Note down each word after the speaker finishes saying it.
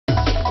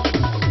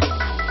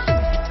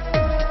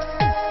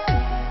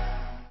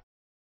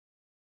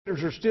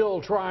Are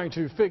still trying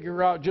to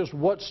figure out just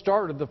what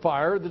started the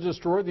fire that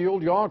destroyed the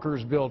old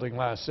Younkers Building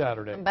last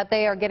Saturday. But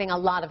they are getting a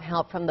lot of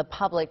help from the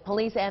public.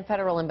 Police and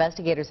federal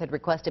investigators had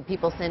requested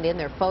people send in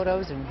their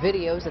photos and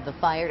videos of the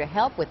fire to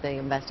help with the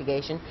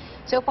investigation.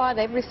 So far,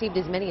 they've received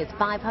as many as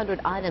 500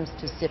 items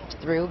to sift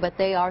through, but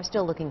they are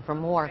still looking for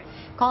more.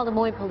 Call Des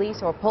Moines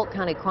Police or Polk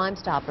County Crime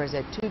Stoppers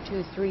at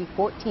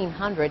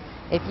 223-1400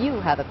 if you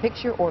have a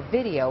picture or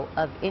video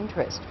of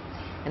interest.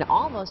 And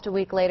almost a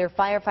week later,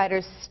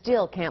 firefighters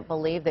still can't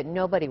believe that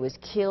nobody was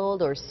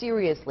killed or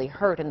seriously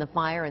hurt in the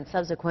fire and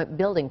subsequent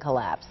building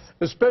collapse.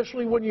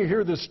 Especially when you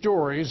hear the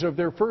stories of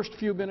their first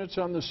few minutes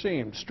on the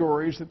scene,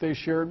 stories that they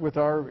shared with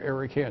our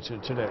Eric Hansen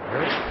today.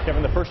 Eric?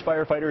 Kevin, the first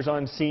firefighters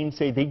on scene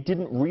say they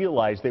didn't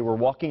realize they were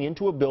walking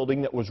into a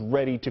building that was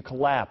ready to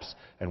collapse.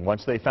 And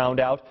once they found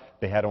out,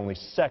 they had only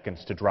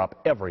seconds to drop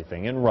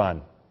everything and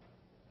run.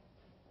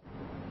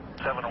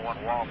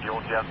 701 Wall, the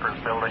old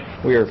Younkers Building.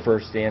 We were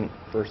first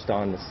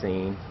on the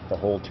scene. The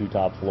whole two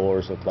top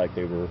floors looked like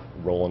they were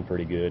rolling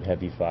pretty good,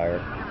 heavy fire.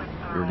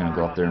 We were going to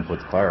go up there and put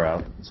the fire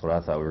out. That's what I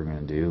thought we were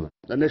going to do.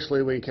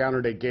 Initially, we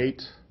encountered a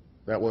gate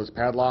that was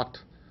padlocked.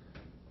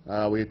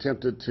 We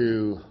attempted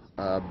to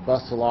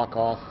bust the lock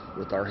off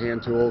with our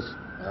hand tools.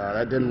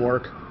 That didn't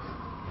work.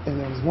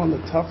 And it was one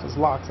of the toughest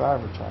locks I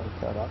ever tried to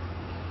cut up.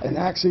 And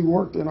actually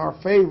worked in our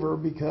favor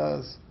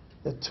because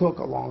it took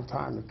a long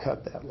time to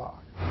cut that lock.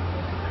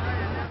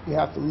 You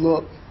have to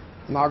look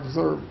and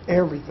observe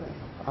everything.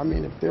 I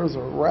mean, if there's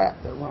a rat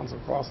that runs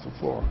across the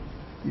floor,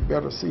 you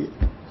better see it.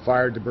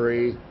 Fire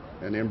debris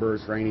and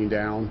embers raining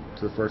down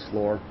to the first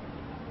floor.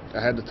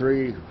 I had the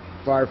 3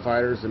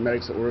 firefighters and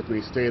medics that were with me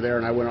stay there,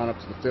 and I went on up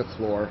to the 5th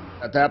floor.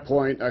 At that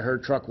point, I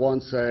heard truck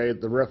 1 say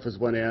the roof has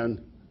went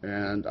in,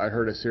 and I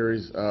heard a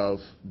series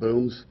of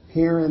booms.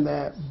 Hearing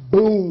that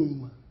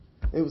boom,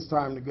 it was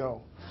time to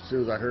go. As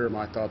soon as I heard them,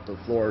 I thought the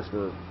floors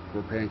were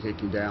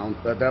pancaking down.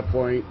 At that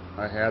point,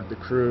 I had the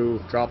crew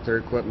drop their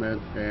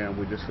equipment, and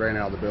we just ran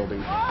out of the building.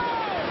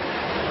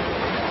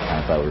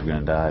 I thought we were going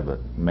to die, but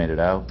we made it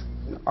out.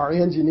 Our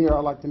engineer,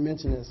 I'd like to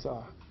mention, is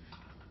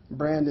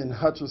Brandon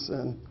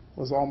Hutchison,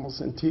 was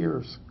almost in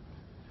tears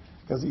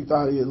because he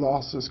thought he had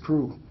lost his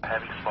crew.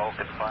 Heavy smoke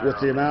and fire. With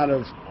the amount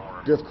of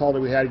difficulty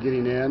we had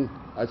getting in,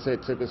 I'd say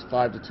it took us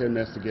 5 to 10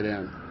 minutes to get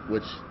in,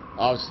 which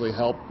obviously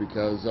helped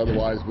because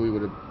otherwise we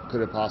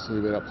could have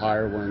possibly been up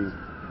higher when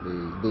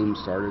the boom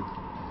started.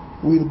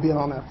 We'd have been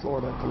on that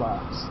floor that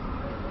collapsed.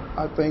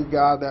 I thank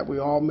God that we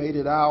all made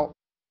it out.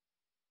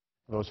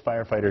 Those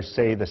firefighters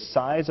say the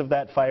size of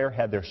that fire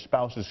had their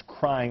spouses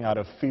crying out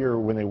of fear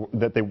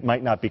that they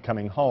might not be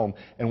coming home.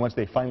 And once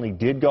they finally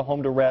did go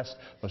home to rest,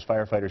 those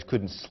firefighters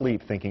couldn't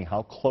sleep, thinking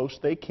how close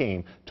they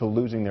came to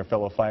losing their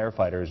fellow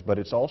firefighters. But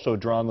it's also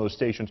drawn those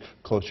stations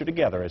closer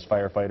together as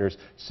firefighters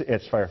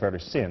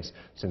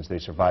since they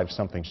survived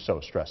something so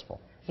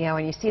stressful. Yeah,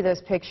 when you see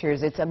those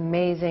pictures, it's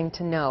amazing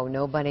to know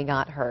nobody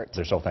got hurt.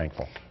 They're so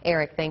thankful.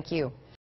 Eric, thank you.